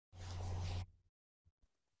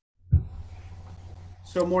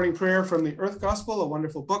So morning prayer from the Earth Gospel, a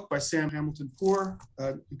wonderful book by Sam Hamilton-Poore.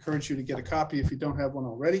 I encourage you to get a copy if you don't have one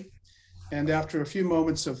already. And after a few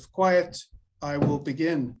moments of quiet, I will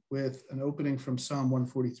begin with an opening from Psalm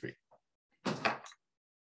 143.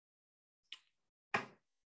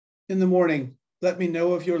 In the morning, let me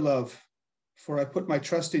know of your love, for I put my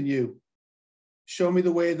trust in you. Show me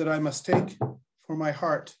the way that I must take, for my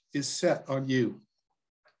heart is set on you.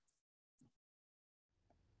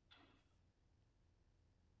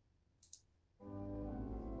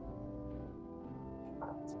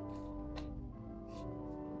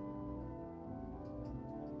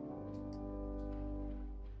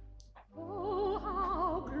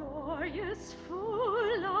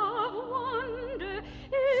 Full of wonder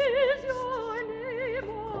is your name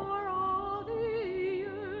o'er all the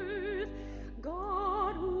earth,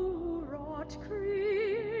 God who wrought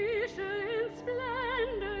creation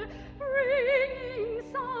splendor, bringing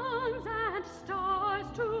suns and stars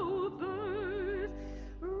to birth.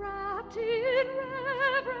 Wrapped in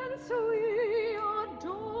reverence we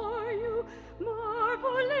adore you,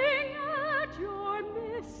 marveling at your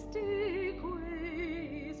mystic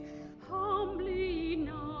ways. Humbly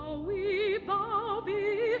now we bow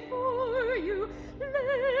before you,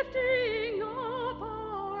 lifting up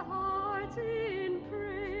our hearts in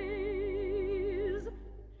praise.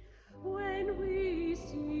 When we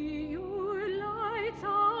see your lights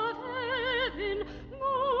of heaven,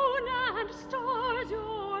 moon and stars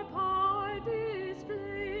your power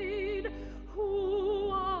displayed, who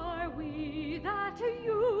are we that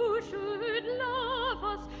you should love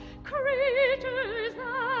us, creatures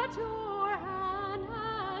that your hand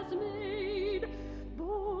has made,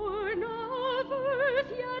 born of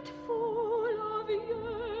earth yet full of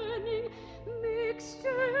yearning,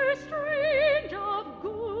 mixture strange of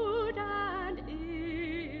good and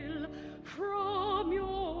ill, from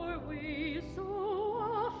your ways so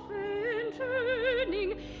often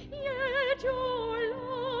turning, yet your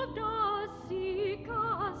love does seek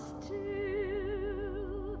us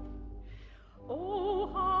still. Oh,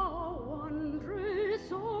 how wondrous,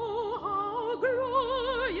 oh, how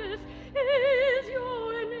glorious is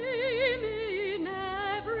your name in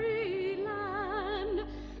every land,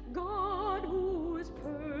 God whose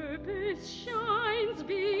purpose shines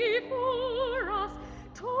before us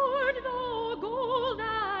toward the goal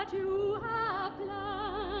that you have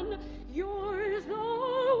planned. Yours the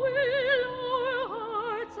will our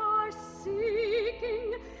hearts are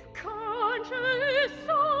seeking, conscious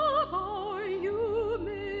of our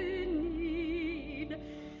human need.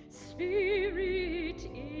 Spirit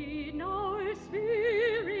in our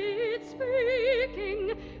spirit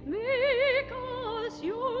speaking, make us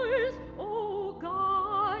yours, O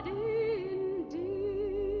God, indeed.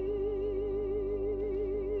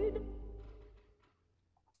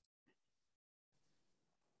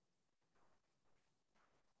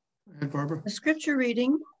 Go ahead, Barbara. The scripture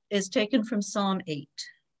reading is taken from Psalm 8.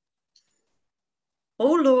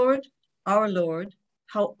 O Lord, our Lord,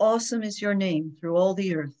 how awesome is your name through all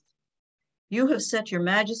the earth. You have set your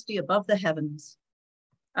majesty above the heavens.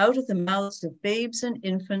 Out of the mouths of babes and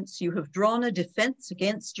infants, you have drawn a defense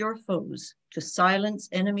against your foes, to silence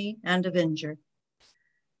enemy and avenger.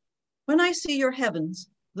 When I see your heavens,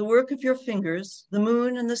 the work of your fingers, the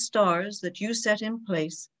moon and the stars that you set in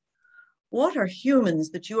place, what are humans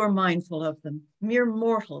that you are mindful of them, mere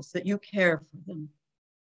mortals that you care for them?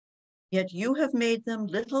 Yet you have made them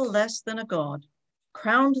little less than a god,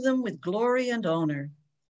 crowned them with glory and honor.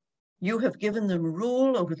 You have given them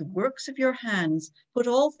rule over the works of your hands, put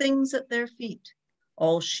all things at their feet,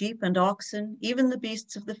 all sheep and oxen, even the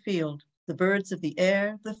beasts of the field, the birds of the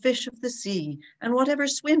air, the fish of the sea, and whatever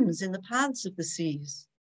swims in the paths of the seas.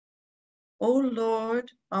 O Lord,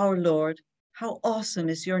 our Lord, how awesome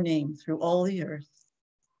is your name through all the earth.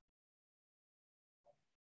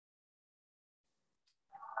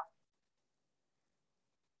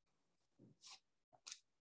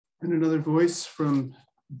 And another voice from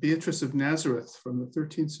Beatrice of Nazareth from the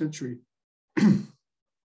 13th century.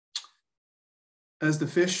 As the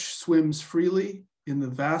fish swims freely in the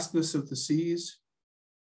vastness of the seas,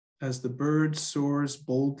 as the bird soars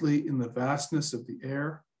boldly in the vastness of the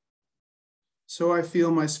air, so I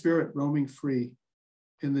feel my spirit roaming free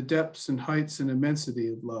in the depths and heights and immensity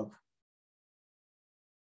of love.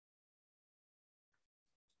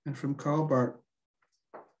 And from Karl, Barth,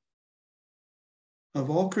 of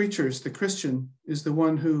all creatures, the Christian is the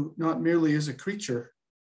one who not merely is a creature,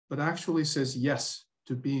 but actually says yes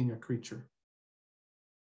to being a creature.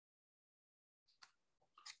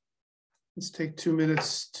 Let's take 2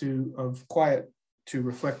 minutes of quiet to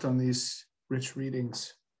reflect on these rich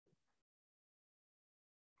readings.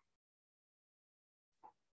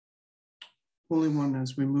 Holy One,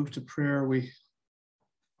 as we move to prayer, we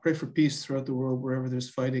pray for peace throughout the world, wherever there's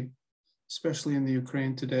fighting, especially in the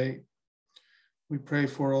Ukraine today. We pray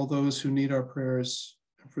for all those who need our prayers,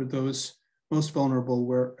 and for those most vulnerable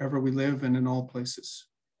wherever we live and in all places.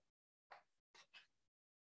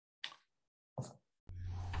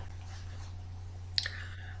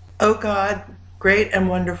 O God, great and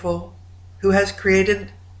wonderful, who has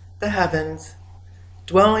created the heavens,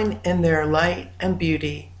 dwelling in their light and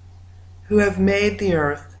beauty, who have made the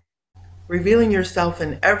earth, revealing yourself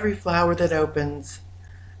in every flower that opens,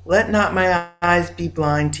 let not my eyes be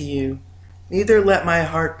blind to you, neither let my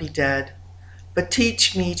heart be dead, but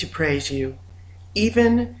teach me to praise you,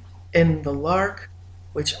 even in the lark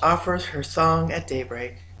which offers her song at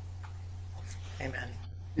daybreak. Amen.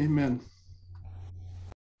 Amen.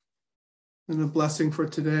 And a blessing for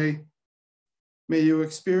today. May you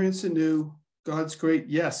experience anew God's great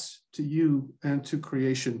yes to you and to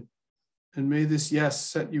creation. And may this yes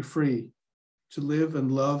set you free to live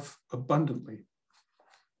and love abundantly.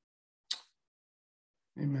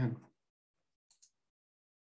 Amen.